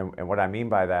 And what I mean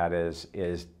by that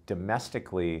is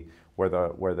domestically, where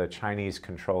the Chinese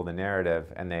control the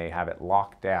narrative and they have it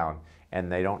locked down,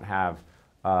 and they don't have,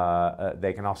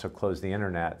 they can also close the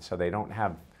internet, so they don't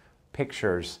have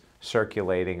pictures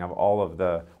circulating of all of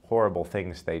the horrible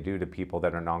things they do to people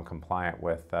that are non-compliant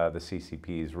with the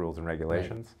CCP's rules and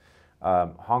regulations. Right.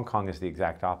 Hong Kong is the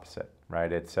exact opposite,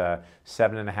 right? It's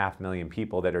 7.5 million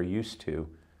people that are used to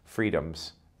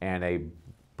freedoms and a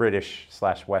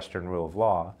British/Western rule of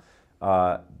law.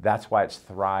 That's why it's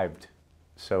thrived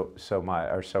so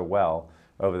well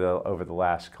over the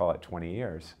last, call it, 20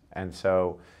 years. And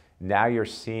so now you're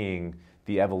seeing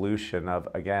the evolution of,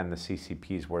 again, the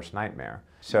CCP's worst nightmare.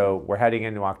 So we're heading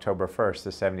into October 1st,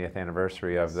 the 70th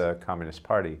anniversary of the Communist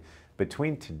Party.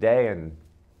 Between today and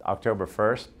October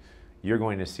 1st, you're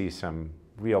going to see some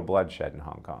real bloodshed in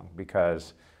Hong Kong,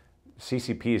 because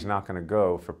CCP is not going to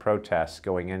go for protests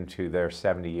going into their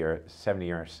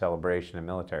 70-year celebration and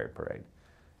military parade.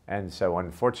 And so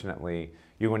unfortunately,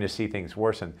 you're going to see things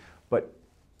worsen. But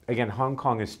again, Hong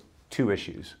Kong is two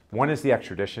issues. One is the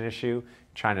extradition issue,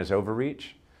 China's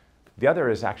overreach. The other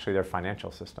is actually their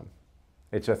financial system.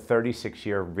 It's a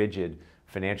 36-year rigid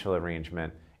financial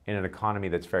arrangement in an economy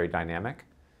that's very dynamic.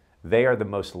 They are the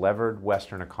most levered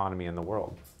Western economy in the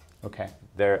world. Okay.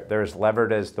 They're as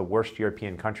levered as the worst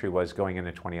European country was going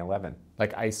into 2011.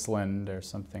 Like Iceland or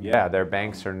something? Yeah, their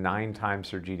banks are 9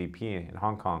 times their GDP in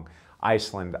Hong Kong.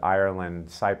 Iceland, Ireland,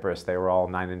 Cyprus, they were all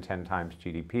 9 and 10 times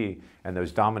GDP, and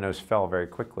those dominoes fell very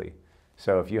quickly.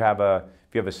 So if you have a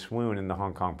swoon in the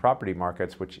Hong Kong property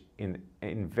markets, which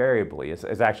invariably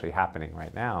is actually happening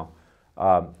right now,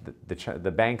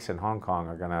 the banks in Hong Kong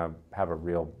are going to have a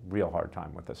real hard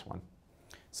time with this one.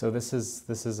 So this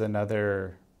is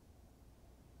another,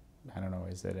 I don't know,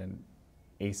 is it an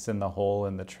ace in the hole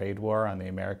in the trade war on the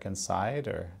American side,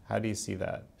 or how do you see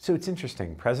that? So it's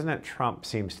interesting. President Trump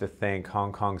seems to think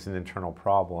Hong Kong's an internal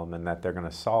problem and that they're going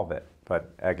to solve it.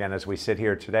 But again, as we sit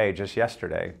here today, just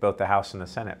yesterday, both the House and the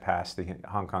Senate passed the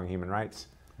Hong Kong Human Rights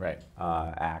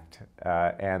Act,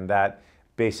 and that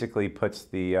basically puts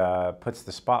the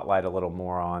spotlight a little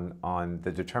more on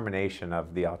the determination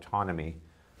of the autonomy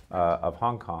of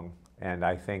Hong Kong. And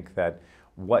I think that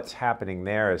what's happening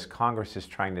there is Congress is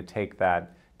trying to take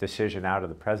that decision out of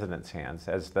the president's hands.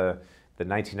 As the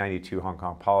 1992 Hong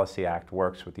Kong Policy Act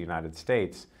works with the United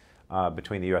States,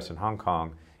 between the U.S. and Hong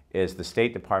Kong, is the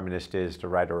State Department is to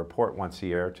write a report once a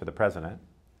year to the president,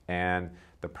 and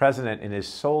the president, in his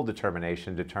sole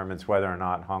determination, determines whether or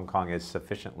not Hong Kong is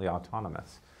sufficiently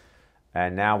autonomous.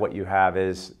 And now what you have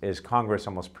is Congress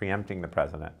almost preempting the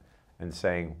president and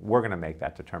saying, we're going to make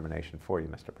that determination for you,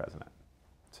 Mr. President.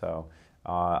 So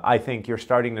I think you're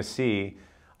starting to see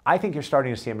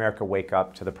America wake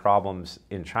up to the problems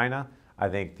in China.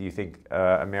 You think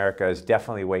America is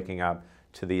definitely waking up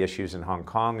to the issues in Hong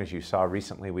Kong. As you saw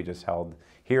recently, we just held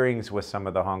hearings with some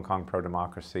of the Hong Kong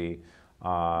pro-democracy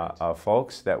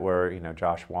folks that were,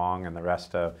 Josh Wong and the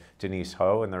rest of Denise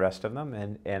Ho and the rest of them,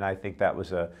 and I think that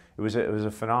was it was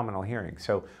a phenomenal hearing.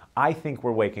 So I think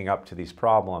we're waking up to these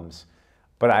problems,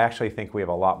 but I actually think we have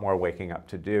a lot more waking up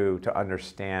to do to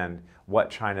understand what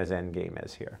China's end game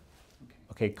is here.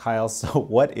 Okay, Kyle. So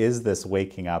what is this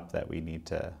waking up that we need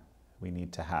to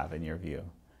have, in your view,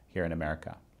 here in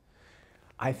America?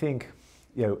 I think,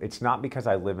 it's not because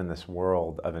I live in this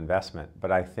world of investment,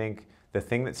 but I think the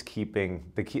thing that's keeping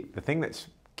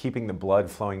the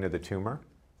blood flowing to the tumor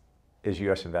is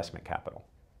U.S. investment capital.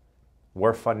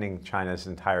 We're funding China's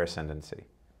entire ascendancy,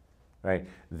 right?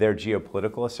 Their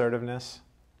geopolitical assertiveness,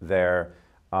 their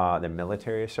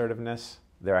military assertiveness,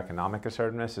 their economic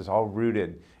assertiveness is all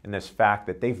rooted in this fact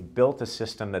that they've built a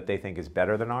system that they think is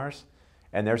better than ours,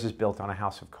 and theirs is built on a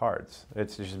house of cards.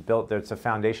 It's a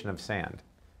foundation of sand,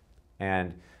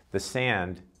 and the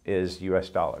sand is U.S.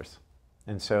 dollars.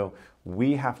 And so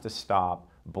we have to stop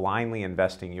blindly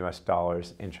investing U.S.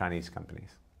 dollars in Chinese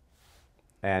companies.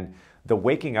 And the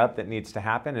waking up that needs to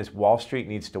happen is Wall Street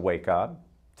needs to wake up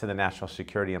to the national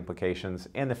security implications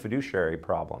and the fiduciary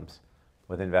problems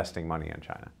with investing money in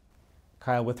China.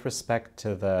 Kyle, with respect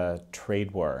to the trade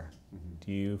war,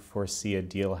 do you foresee a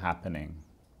deal happening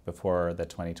before the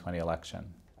 2020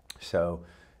 election? So,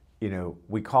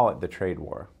 we call it the trade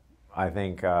war. I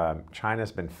think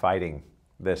China's been fighting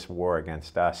this war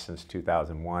against us since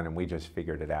 2001, and we just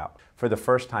figured it out. For the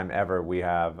first time ever, we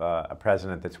have a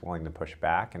president that's willing to push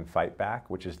back and fight back,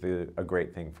 which is a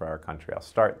great thing for our country. I'll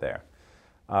start there.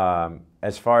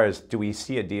 As far as do we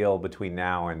see a deal between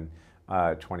now and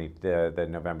the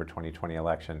November 2020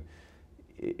 election,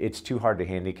 it's too hard to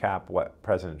handicap what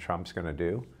President Trump's going to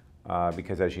do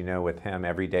because, as you know, with him,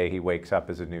 every day he wakes up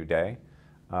is a new day.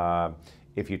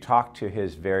 If you talk to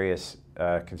his various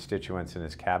constituents in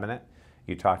his cabinet,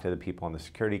 you talk to the people in the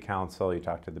Security Council, you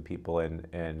talk to the people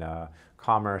in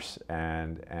Commerce,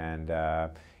 and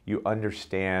you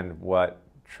understand what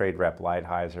Trade Rep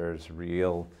Lighthizer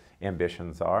real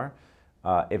ambitions are.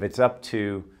 If it's up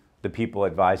to the people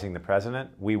advising the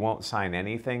president, we won't sign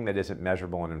anything that isn't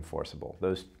measurable and enforceable.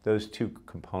 Those two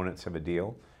components of a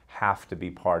deal have to be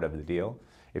part of the deal.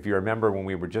 If you remember when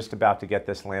we were just about to get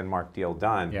this landmark deal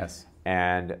done, yes,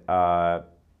 and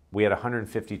we had a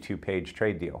 152-page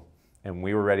trade deal, and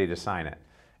we were ready to sign it.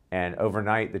 And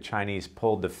overnight, the Chinese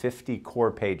pulled the 50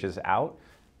 core pages out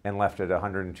and left it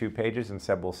 102 pages and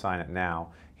said, we'll sign it now.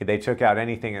 They took out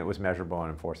anything that was measurable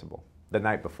and enforceable the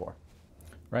night before.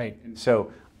 Right.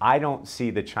 So I don't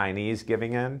see the Chinese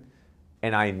giving in,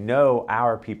 and I know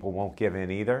our people won't give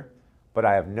in either, but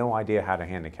I have no idea how to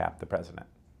handicap the president.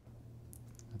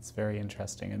 That's very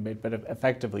interesting. But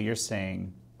effectively, you're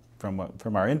saying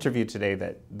from our interview today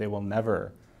that they will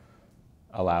never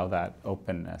allow that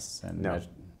openness. And no.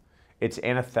 It's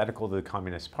antithetical to the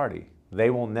Communist Party. They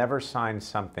will never sign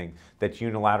something that's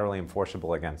unilaterally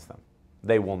enforceable against them.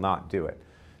 They will not do it.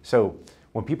 So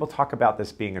when people talk about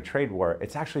this being a trade war,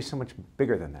 it's actually so much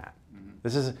bigger than that.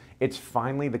 Mm-hmm. It's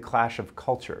finally the clash of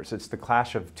cultures. It's the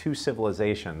clash of two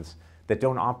civilizations that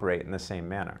don't operate in the same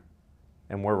manner.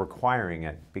 And we're requiring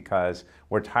it because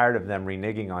we're tired of them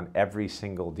reneging on every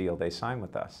single deal they sign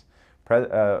with us.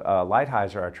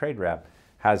 Lighthizer, our trade rep,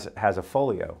 has a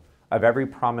folio of every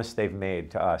promise they've made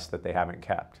to us that they haven't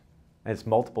kept. And it's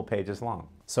multiple pages long.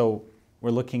 So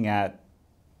we're looking at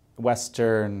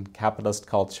Western capitalist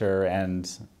culture and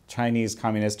Chinese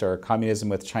communist or communism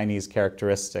with Chinese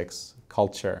characteristics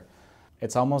culture.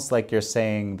 It's almost like you're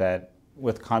saying that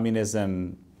with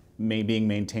communism being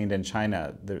maintained in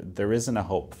China, there isn't a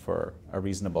hope for a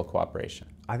reasonable cooperation.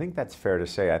 I think that's fair to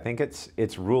say. I think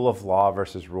it's rule of law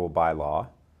versus rule by law.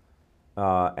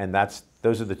 And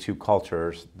those are the two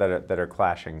cultures that are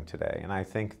clashing today. And I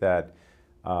think that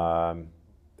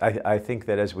I think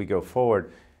that as we go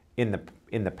forward, in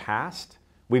the past,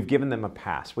 we've given them a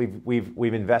pass.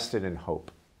 We've invested in hope,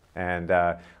 and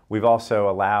we've also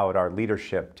allowed our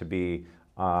leadership to be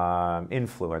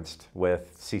influenced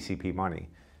with CCP money.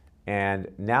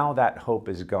 And now that hope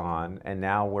is gone, and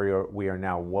now we are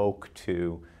now woke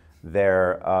to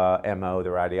their MO,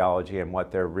 their ideology, and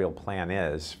what their real plan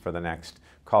is for the next,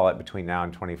 call it between now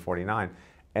and 2049.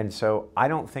 And so I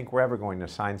don't think we're ever going to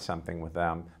sign something with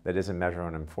them that isn't measurable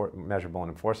and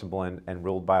enforceable and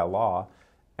ruled by a law.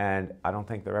 And I don't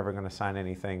think they're ever going to sign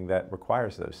anything that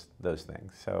requires those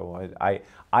things. So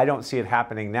I don't see it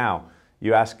happening now.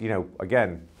 You ask,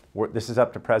 again, this is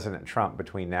up to President Trump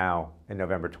between now and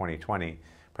November 2020.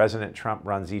 President Trump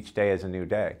runs each day as a new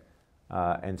day.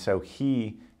 And so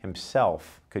he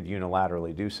himself could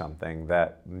unilaterally do something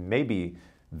that may be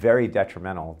very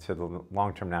detrimental to the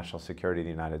long-term national security of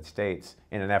the United States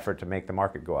in an effort to make the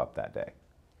market go up that day.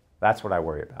 That's what I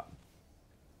worry about.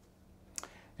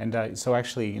 And so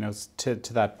actually,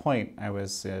 to that point, I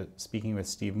was speaking with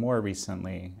Steve Moore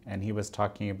recently, and he was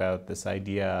talking about this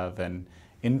idea of an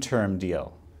interim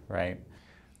deal, right?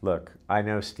 Look, I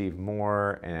know Steve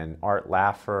Moore and Art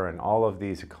Laffer and all of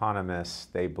these economists,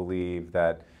 they believe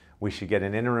that we should get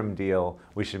an interim deal.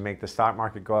 We should make the stock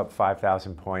market go up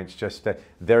 5,000 points. Just that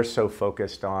they're so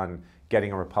focused on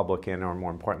getting a Republican, or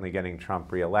more importantly, getting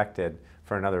Trump reelected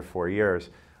for another 4 years.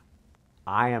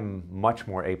 I am much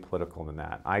more apolitical than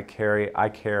that. I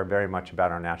care very much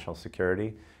about our national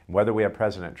security. Whether we have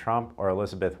President Trump or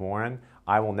Elizabeth Warren,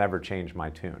 I will never change my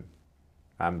tune.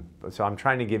 So I'm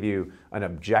trying to give you an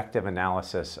objective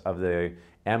analysis of the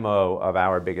MO of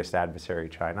our biggest adversary,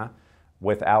 China,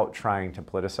 without trying to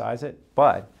politicize it.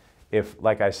 But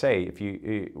like I say,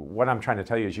 what I'm trying to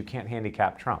tell you is you can't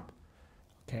handicap Trump.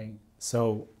 Okay,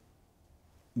 so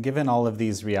given all of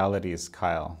these realities,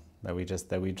 Kyle, that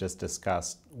we just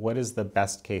discussed, what is the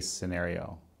best case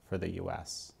scenario for the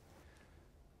U.S.?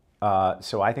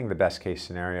 So I think the best case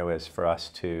scenario is for us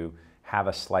to have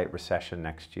a slight recession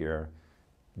next year,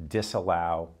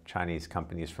 disallow Chinese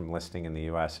companies from listing in the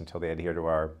U.S. until they adhere to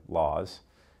our laws,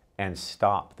 and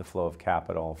stop the flow of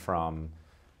capital from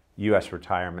U.S.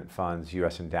 retirement funds,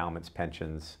 U.S. endowments,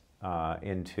 pensions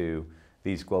into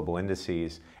these global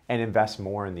indices and invest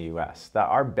more in the US.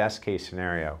 Our best case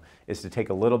scenario is to take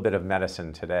a little bit of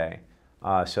medicine today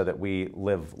so that we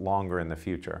live longer in the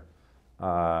future.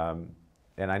 And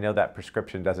I know that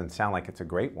prescription doesn't sound like it's a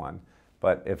great one,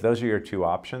 but if those are your two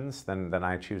options, then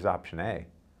I choose option A.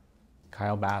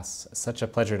 Kyle Bass, such a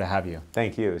pleasure to have you.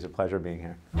 Thank you. It was a pleasure being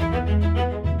here.